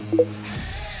How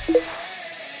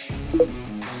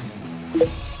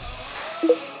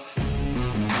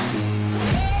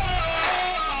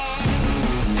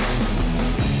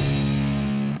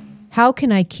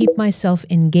can I keep myself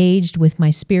engaged with my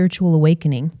spiritual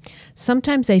awakening?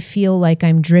 Sometimes I feel like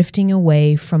I'm drifting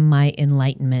away from my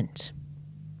enlightenment.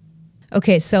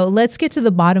 Okay, so let's get to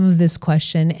the bottom of this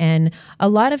question. And a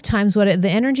lot of times the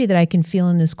energy that I can feel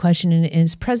in this question and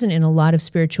is present in a lot of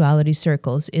spirituality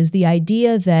circles is the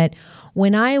idea that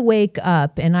when I wake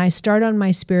up and I start on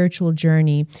my spiritual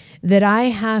journey, that I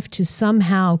have to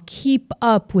somehow keep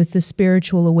up with the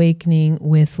spiritual awakening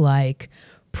with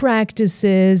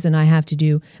practices, and I have to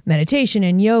do meditation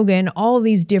and yoga and all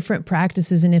these different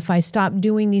practices. And if I stop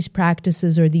doing these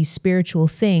practices or these spiritual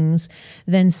things,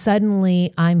 then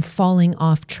suddenly I'm falling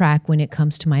off track when it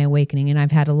comes to my awakening. And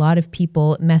I've had a lot of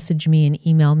people message me and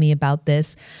email me about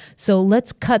this. So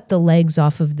let's cut the legs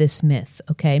off of this myth,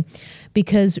 okay?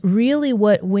 Because really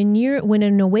when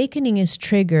an awakening is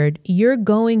triggered, you're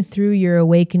going through your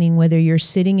awakening, whether you're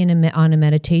sitting on a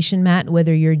meditation mat,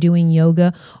 whether you're doing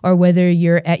yoga, or whether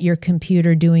you're at your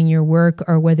computer doing your work,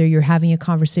 or whether you're having a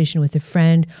conversation with a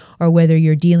friend, or whether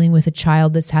you're dealing with a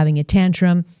child that's having a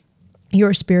tantrum.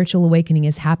 Your spiritual awakening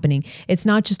is happening. It's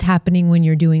not just happening when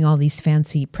you're doing all these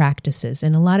fancy practices.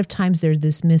 And a lot of times there's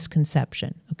this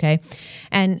misconception, okay?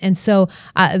 And so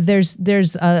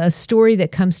there's a story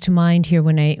that comes to mind here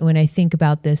when I think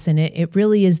about this, and it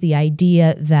really is the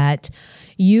idea that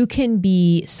you can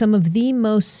be some of the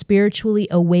most spiritually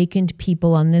awakened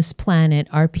people on this planet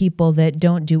are people that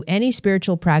don't do any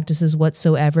spiritual practices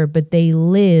whatsoever, but they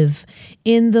live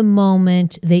in the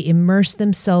moment, they immerse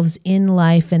themselves in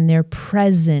life, and they're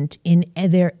present in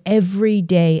their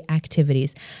everyday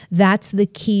activities. That's the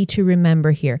key to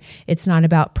remember here. It's not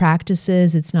about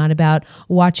practices. It's not about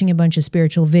watching a bunch of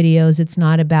spiritual videos. It's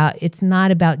not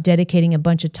about dedicating a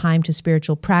bunch of time to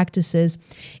spiritual practices.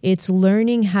 It's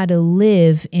learning how to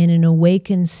live in an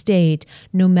awakened state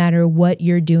no matter what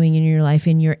you're doing in your life,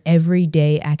 in your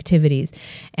everyday activities.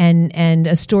 And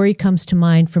a story comes to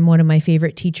mind from one of my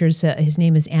favorite teachers. His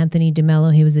name is Anthony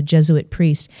DeMello. He was a Jesuit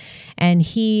priest. And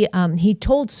he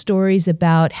told stories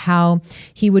about how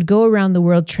he would go around the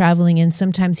world traveling, and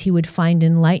sometimes he would find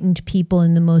enlightened people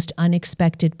in the most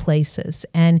unexpected places.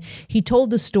 And he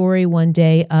told the story one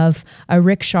day of a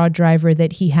rickshaw driver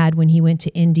that he had when he went to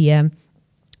India.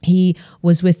 He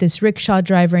was with this rickshaw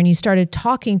driver and he started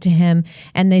talking to him,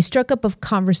 and they struck up a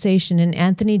conversation. And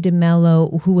Anthony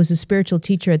DeMello, who was a spiritual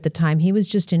teacher at the time, he was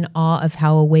just in awe of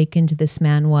how awakened this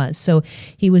man was. So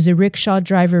he was a rickshaw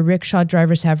driver. Rickshaw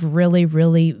drivers have really,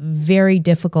 really very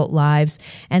difficult lives.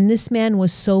 And this man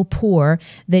was so poor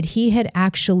that he had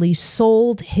actually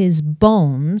sold his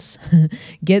bones.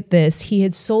 Get this, he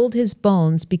had sold his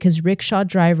bones because rickshaw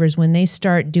drivers, when they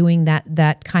start doing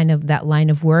that line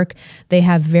of work, they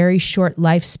have very short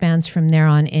lifespans from there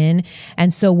on in.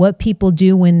 And so what people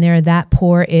do when they're that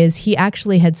poor is he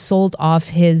actually had sold off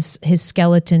his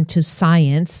skeleton to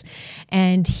science,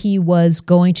 and he was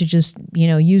going to just,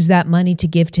 use that money to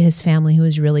give to his family who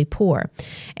was really poor.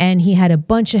 And he had a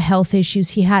bunch of health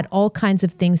issues. He had all kinds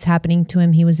of things happening to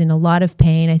him. He was in a lot of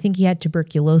pain. I think he had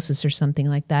tuberculosis or something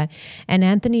like that. And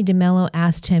Anthony DeMello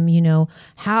asked him,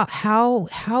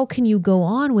 how can you go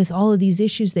on with all of these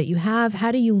issues that you have?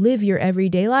 How do you live your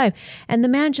everyday life? And the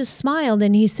man just smiled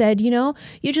and he said, you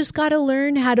just got to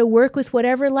learn how to work with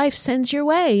whatever life sends your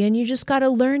way, and you just got to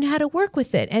learn how to work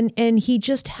with it. And he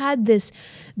just had this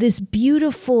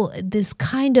beautiful, this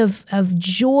kind of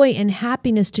joy and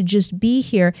happiness to just be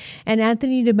here. And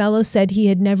Anthony DeMello said he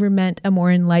had never met a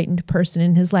more enlightened person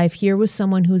in his life. Here was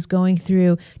someone who's going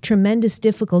through tremendous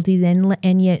difficulties,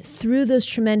 and yet through those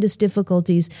tremendous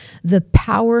difficulties, the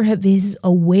power of his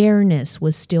awareness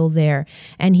was still there,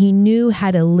 and he knew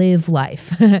how to live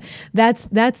life.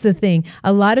 That's the thing.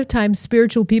 A lot of times,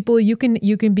 spiritual people, you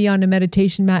can be on a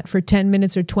meditation mat for 10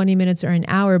 minutes or 20 minutes or an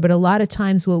hour, but a lot of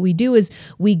times what we do is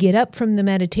we get up from the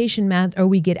meditation mat, or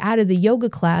we get out of the yoga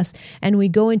class, and we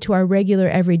go into our regular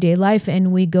everyday life,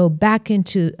 and we go back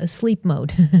into a sleep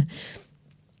mode.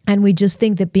 And we just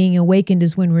think that being awakened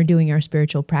is when we're doing our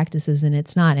spiritual practices, and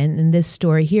it's not. And this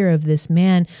story here of this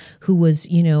man who was,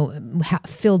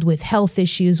 filled with health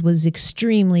issues, was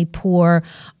extremely poor,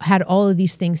 had all of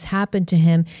these things happen to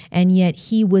him, and yet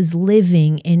he was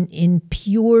living in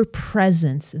pure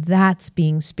presence. That's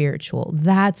being spiritual.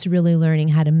 That's really learning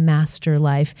how to master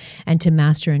life and to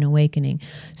master an awakening.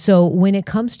 So when it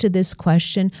comes to this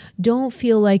question, don't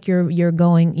feel like you're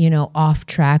going, off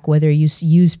track, whether you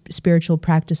use spiritual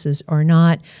practices practices or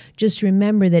not, just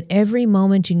remember that every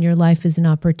moment in your life is an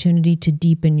opportunity to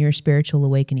deepen your spiritual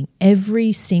awakening.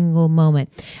 Every single moment.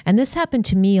 And this happened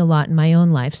to me a lot in my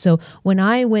own life. So when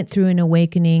I went through an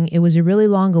awakening, it was a really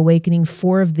long awakening.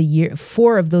 4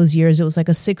 of those years, it was like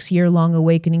a 6-year long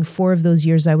awakening. 4 of those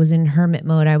years I was in hermit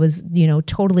mode. I was,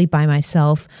 totally by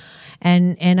myself.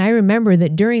 And I remember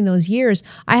that during those years,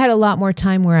 I had a lot more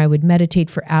time where I would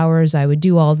meditate for hours. I would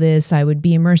do all this. I would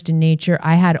be immersed in nature.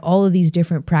 I had all of these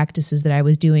different practices that I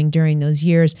was doing during those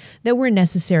years that were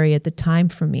necessary at the time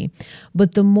for me.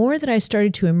 But the more that I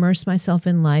started to immerse myself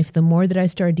in life, the more that I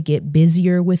started to get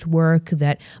busier with work,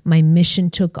 that my mission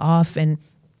took off, and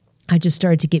I just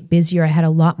started to get busier. I had a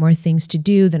lot more things to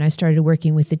do. Then I started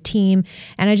working with the team,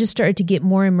 and I just started to get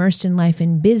more immersed in life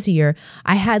and busier.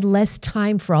 I had less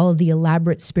time for all of the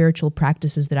elaborate spiritual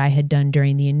practices that I had done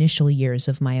during the initial years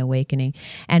of my awakening.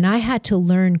 And I had to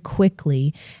learn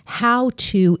quickly how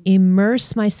to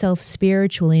immerse myself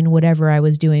spiritually in whatever I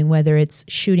was doing, whether it's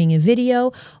shooting a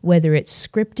video, whether it's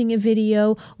scripting a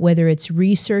video, whether it's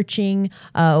researching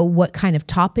what kind of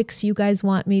topics you guys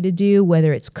want me to do,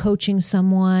 whether it's coaching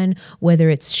someone, whether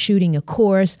it's shooting a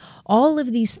course, all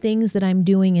of these things that I'm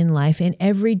doing in life, in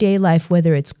everyday life,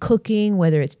 whether it's cooking,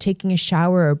 whether it's taking a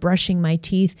shower or brushing my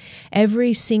teeth,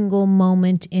 every single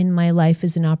moment in my life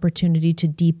is an opportunity to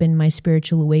deepen my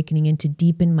spiritual awakening and to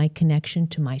deepen my connection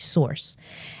to my source.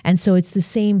 And so it's the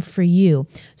same for you.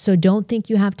 So don't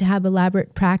think you have to have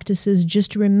elaborate practices.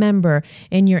 Just remember,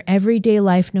 in your everyday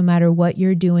life, no matter what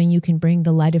you're doing, you can bring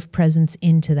the light of presence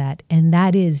into that. And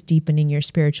that is deepening your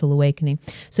spiritual awakening.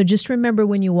 So just remember,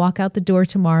 when you walk out the door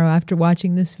tomorrow after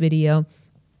watching this video,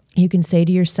 you can say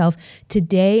to yourself,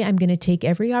 today I'm going to take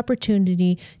every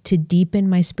opportunity to deepen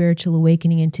my spiritual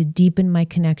awakening and to deepen my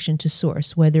connection to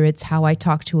source, whether it's how I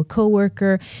talk to a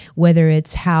coworker, whether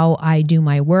it's how I do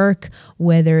my work,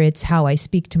 whether it's how I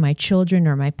speak to my children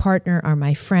or my partner or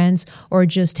my friends, or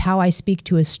just how I speak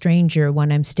to a stranger when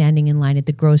I'm standing in line at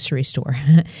the grocery store.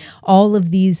 All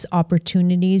of these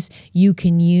opportunities you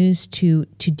can use to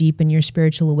deepen your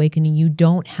spiritual awakening. You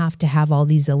don't have to have all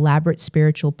these elaborate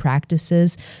spiritual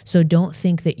practices. So don't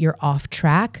think that you're off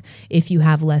track if you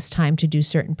have less time to do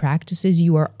certain practices.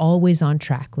 You are always on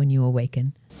track when you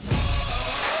awaken.